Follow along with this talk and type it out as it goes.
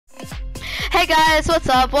Hey guys, what's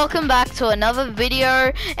up? Welcome back to another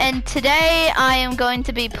video, and today I am going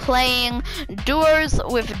to be playing duos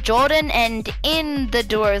with Jordan, and in the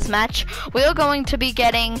duos match we are going to be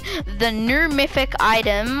getting the new mythic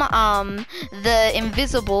item, the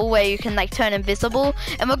invisible, where you can like turn invisible,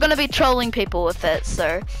 and we're going to be trolling people with it.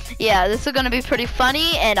 So yeah, this is going to be pretty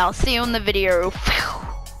funny, and I'll see you in the video.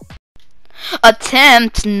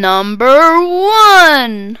 Attempt number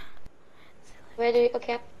 1. Where do we,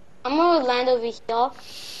 okay. I'm gonna land over here.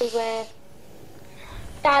 Is where.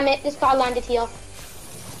 Damn it, this car landed here.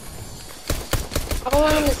 I'm gonna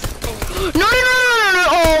land on this thing. No!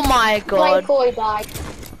 Oh my god. Right before he died.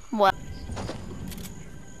 What?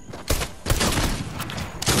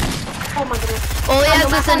 Oh my goodness. All he has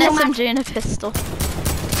is an SMG and a pistol.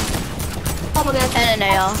 Oh my goodness. And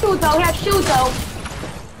an AR. Shield though, we have shield though.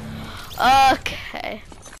 Okay.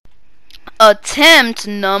 Attempt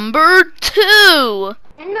number 2.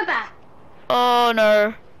 In the back. Oh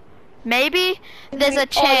no. Maybe there's a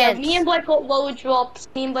chance. Oh, yeah. Me and Blake got low drops.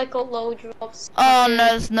 Oh no,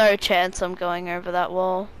 there's no chance I'm going over that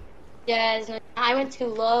wall. Yeah, no, I went too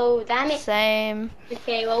low. Damn it. Same.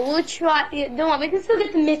 Okay, well we'll try. Don't worry, we can still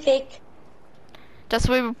get the mythic. Just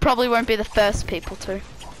we probably won't be the first people to.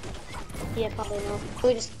 Yeah, probably not.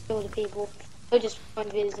 We'll just kill the people. We'll just run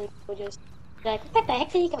vids and we'll just like, what the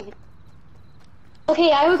heck are you coming?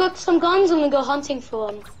 Okay, I got some guns. I'm gonna go hunting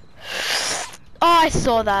for them. Oh, I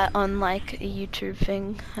saw that on like a YouTube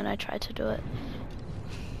thing, and I tried to do it.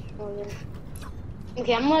 Oh, yeah.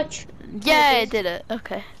 Okay, I'm gonna. Yeah, I did it.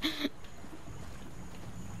 Okay.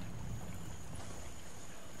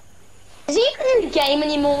 Is he even in the game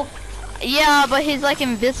anymore? Yeah, but he's like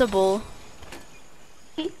invisible.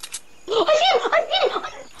 I see him!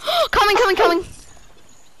 Coming!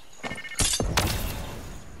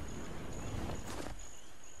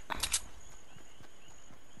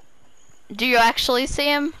 Do you actually see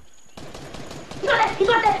him? He's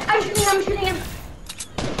got that! I'm shooting him!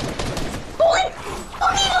 Hold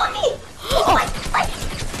me! Oh!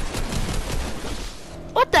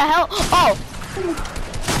 What the hell? Oh!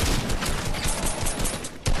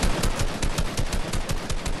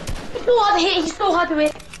 He's so hard to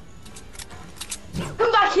hit.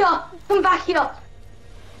 Come back here!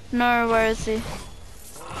 No, where is he?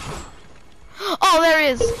 Oh, there he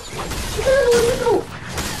is! Invisible.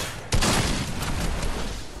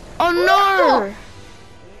 Oh no!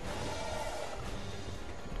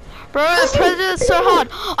 Bro, the president's so hard.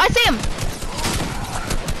 I see him!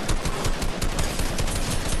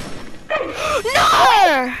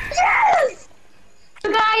 No! Yes! So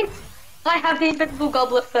guys, I have the invisible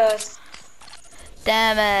goblet first.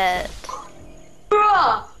 Damn it.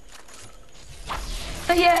 Bruh!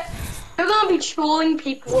 So yeah, we're gonna be trolling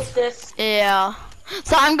people with this. Yeah.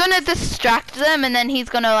 So I'm gonna distract them, and then he's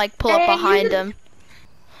gonna like pull up behind him.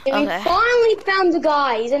 We Okay. finally found the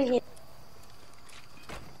guy, he's in here.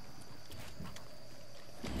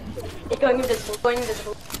 He's going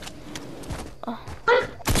invisible. Oh.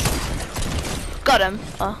 Got him.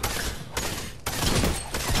 Oh.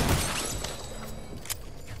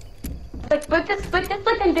 Break this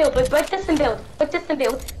and build. Break this and build. I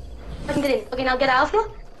can get in. Okay, now get out of here.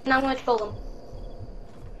 Now I'm gonna troll him.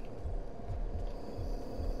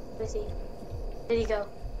 Where is he? Where did he go?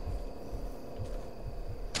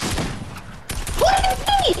 What did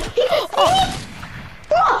he see? He can see!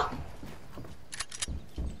 Oh.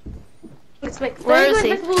 Let's wait. Where is he?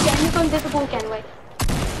 He's going invisible again. Wait.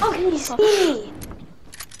 Oh, can you see me?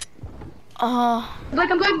 Oh. Like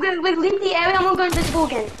I'm going. Wait, leave the area. I'm gonna go invisible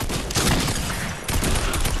again.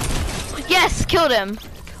 Yes, killed him.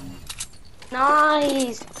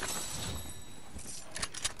 Nice.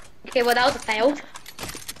 Okay, well that was a fail.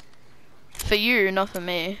 For you, not for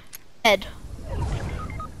me. Ed.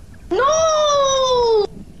 No!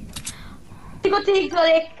 He got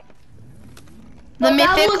it. The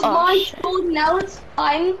mythic. That was my Shit. fault. Now it's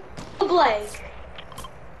time for Blake.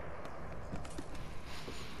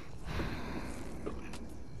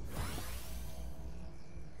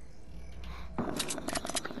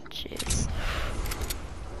 Jeez.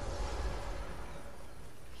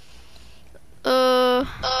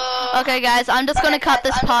 Okay guys, I'm just gonna cut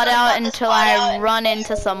this part out until I run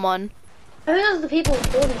into someone. I think those are the people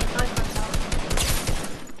recording it. I can't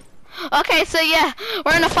tell. Okay, so yeah,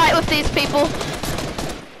 we're in a fight with these people.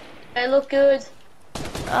 They look good.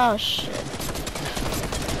 Oh shit.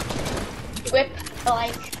 Whip,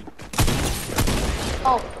 like.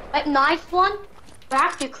 Oh, wait, nice one.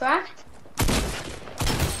 Cracked, you cracked.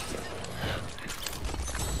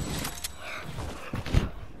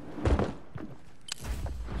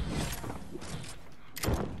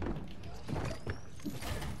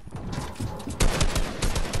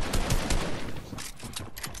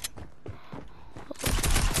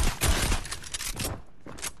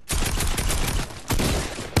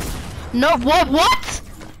 No, what?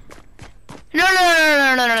 No.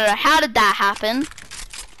 How did that happen?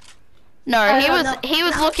 No, he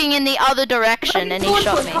was looking in the other direction and he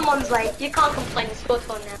shot me. Come on, Blake. You can't complain. It's your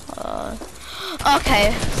turn now.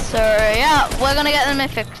 Okay, so yeah, we're gonna get the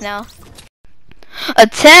mythic now.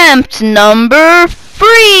 Attempt number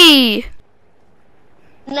 3.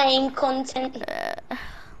 Main content. I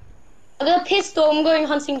got a pistol. I'm going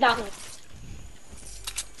hunting down.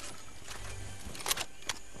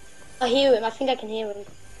 I hear him. I think I can hear him.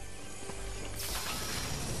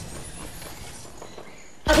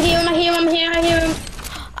 I hear him.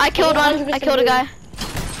 I killed one. I killed a guy.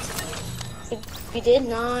 You did?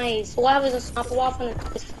 Nice. What happens a sniper rifle and a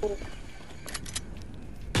pistol?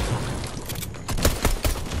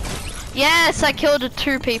 Yes, I killed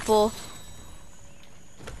 2 people.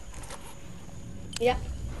 Yeah.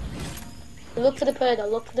 Look for the predator.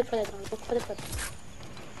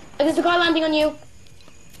 There's a guy landing on you.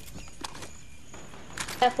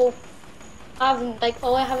 Careful.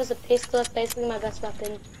 All I have is a pistol. That's basically my best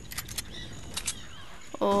weapon.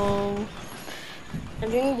 Oh.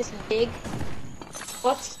 I'm doing this big.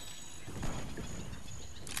 What?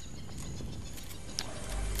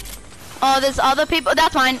 Oh, there's other people.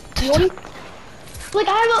 That's mine. Like,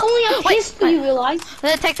 I have only a pistol, you realize?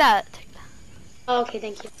 Take that. Oh, okay,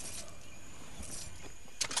 thank you.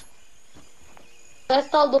 Let's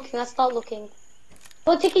start looking.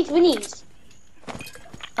 Go take these minis.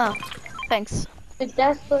 Oh, thanks. We're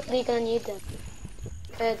desperately gonna need them.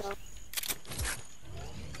 Fair though.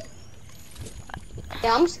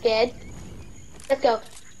 Yeah, I'm scared. Let's go.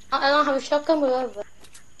 I don't have a shotgun, whatever.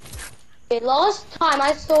 Okay, last time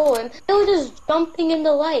I saw him, he was just jumping in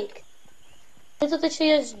the lake. He was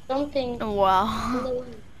literally just jumping Wow. in the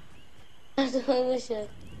lake. That's delicious.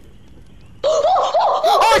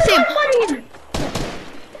 Oh, it's him!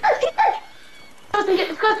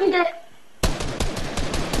 It's got me dead.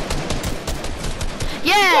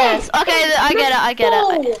 Yes! Okay, I get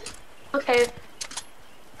it. Okay.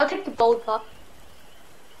 I'll take the gold cup.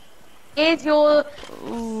 Here's your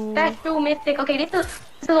special mythic. Okay, this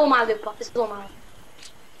is all my loot box. Fine.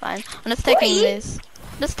 I'm just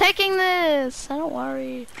taking this. I don't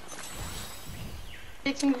worry.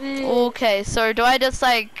 Taking this. Okay, so do I just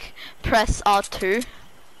like press R2?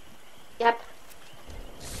 Yep.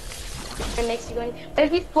 It makes you go in. But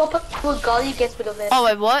if you swap up to a gun, you get rid of it. Oh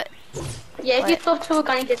wait, what? Yeah, if you swap to a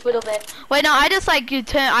gun, you get rid of it. Wait, no, I just like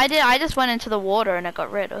I just went into the water and it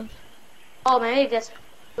got rid of. Oh, maybe that's.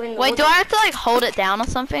 Wait, do I have to like hold it down or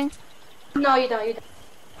something? No, you don't.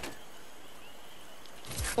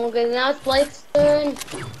 Okay, now it's Blake's turn.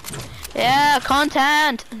 Yeah,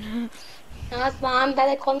 content. Now it's mine,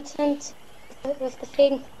 better content. With the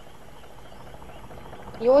thing.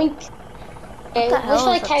 Yoink. Okay, What the hell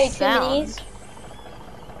I is carry that 2 sound? minis.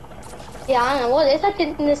 Yeah, I don't know what is that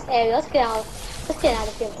in this area. Let's get out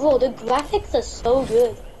of here. Bro, the graphics are so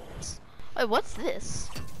good. Wait, what's this?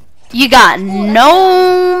 You got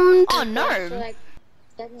gnomed. Oh, gnome.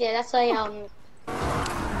 Yeah, that's like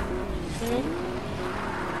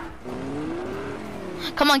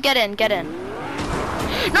Come on, get in.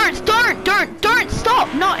 No, don't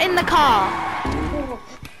stop! Not in the car.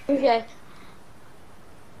 Okay.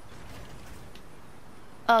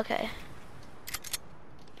 Okay.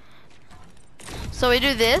 So we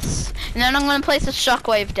do this, and then I'm gonna place a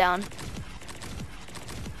shockwave down.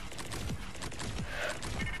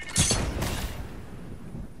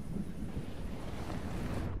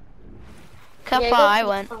 How far I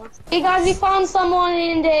went. Hey guys, we found someone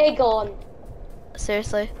in the Aegon.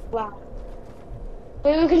 Seriously? Wow.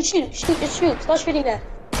 Wait, we can shoot. Start shooting there.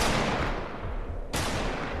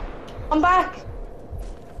 I'm back.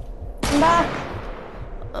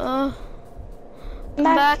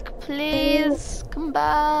 Come back, please. Come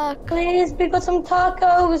back. Please, we got some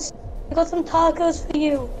tacos. For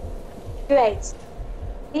you. Great.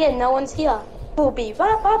 Yeah, no one's here. We'll be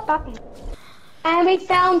right back. And we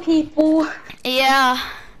found people. Yeah.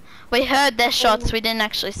 We heard their shots. We didn't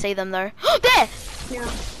actually see them though. There! Yeah.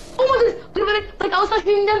 Oh my god! Wait. Like, I was not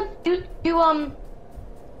shooting them.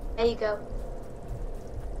 There you go.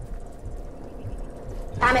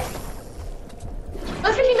 Damn it.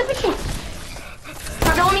 Let's fishing.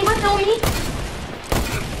 Don't me.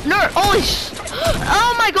 No, holy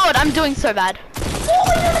oh my god, I'm doing so bad. Oh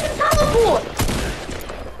my god, I can teleport!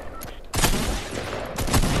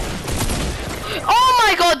 Oh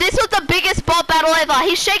my god, this was the biggest bot battle ever.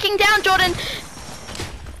 He's shaking down, Jordan.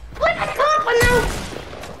 What the fuck now?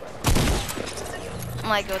 Oh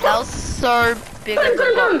my god, that was so big of a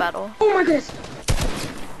bot battle. Oh my goodness.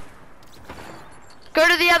 Go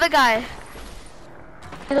to the other guy.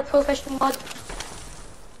 The professional mod.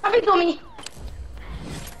 Traffic on me.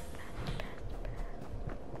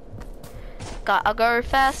 Gotta go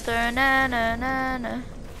faster, na na na na.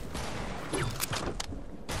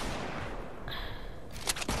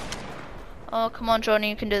 Oh, come on, Jordan,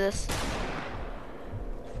 you can do this.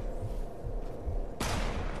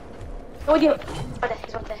 Oh, you. Oh, there,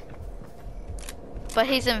 he's right there. But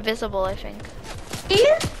he's invisible, I think. He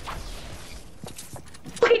is?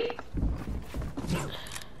 Okay.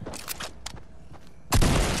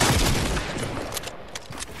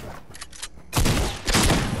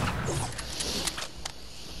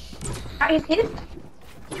 Are you hit?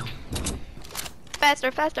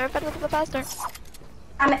 Faster, faster, faster, faster.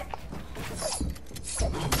 Damn it.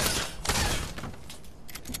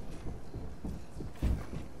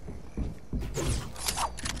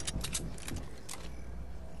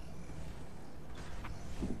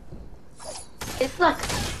 It's luck.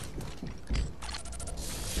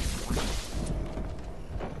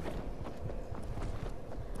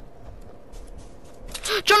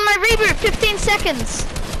 Jordan, my reboot, 15 seconds.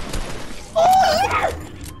 Oh, yes!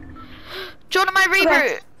 Jordan, my reboot.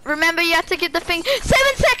 Okay. Remember, you have to get the thing. 7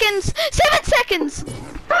 seconds. 7 seconds.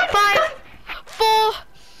 5, 4,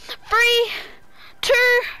 3, 2,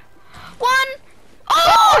 1.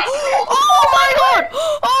 Oh! Oh my god!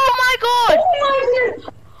 Oh my god! Oh my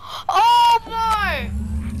god! Oh my!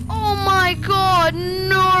 Oh my god!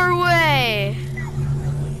 No way!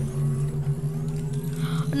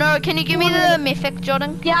 No, can you give me the mythic,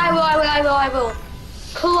 Jordan? Yeah, I will.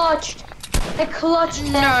 Clutched. I clutched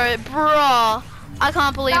that. No, bruh. I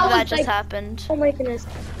can't believe That was that just like- happened. Oh my goodness.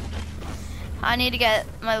 I need to get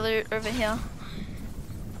my loot over here.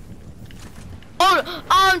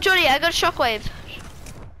 Oh, Jordy, I got a shockwave.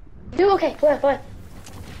 Do okay, wait.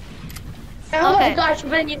 Oh Okay. my gosh, I'm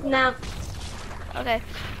gonna need it now. Okay.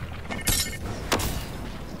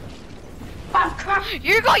 Oh crap.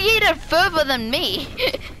 You got yeeted further than me.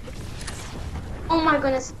 Oh my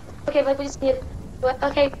goodness. Okay, but we just need.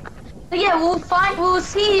 Okay. But yeah, we'll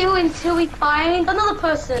see you until we find another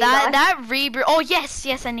person. guys. that reboot. Oh yes,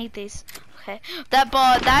 I need these. Okay. That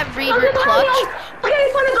Oh, reboot clutch.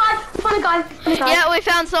 Okay, we found a guy. Yeah, we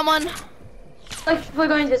found someone. Like, we're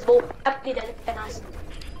going invisible. Yep, he did it. Okay, nice.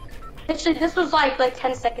 Literally, this was like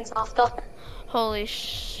 10 seconds after. Holy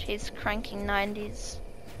sh! He's cranking 90s.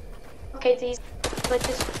 Okay, these. Let's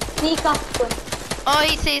just sneak up to him. Oh,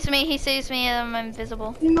 he sees me, I'm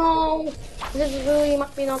invisible. No, this really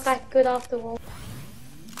might be not that good after all.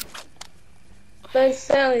 But it's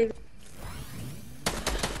silly.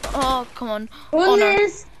 Oh, come on. Oh, no.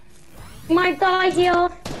 Goodness, you might die here.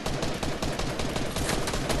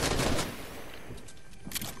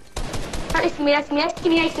 That's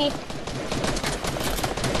me.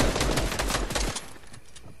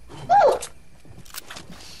 Woo!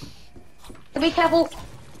 Be careful.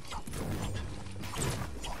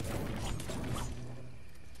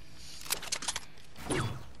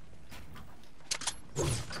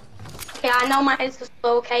 Okay, I know my head's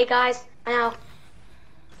slow, okay, guys? I know.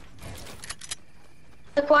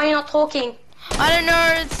 Look, why are you not talking? I don't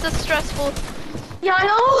know, it's just stressful. Yeah, I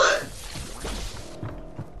know!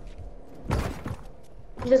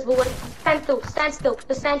 Invisible, wait. Stand still.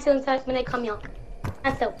 Just stand still until when they come here.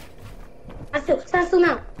 Stand still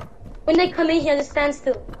now. When they come in here, just stand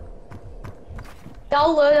still.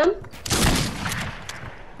 Y'all lure them.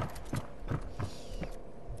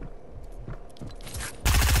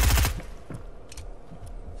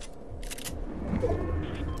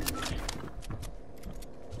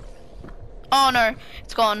 Oh no,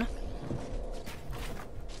 it's gone.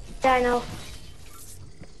 Yeah, I know.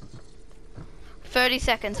 30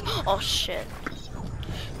 seconds. Oh shit.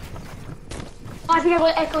 Oh, I think I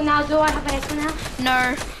got an echo now. Do I have an echo now?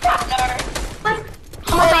 No. What?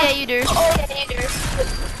 Oh yeah, you do.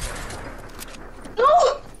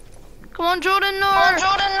 No! Come on, Jordan, no.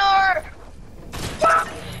 No,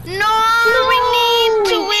 No! we need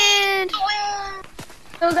to win.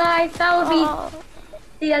 So guys, that will be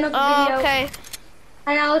the end of the video. Okay.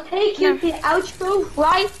 And I'll take you to the outro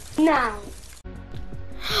right now.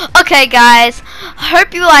 Okay guys, I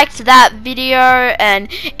hope you liked that video, and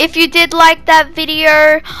if you did like that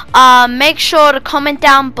video, make sure to comment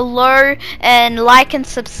down below and like and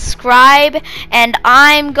subscribe, and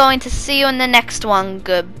I'm going to see you in the next one.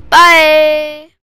 Goodbye.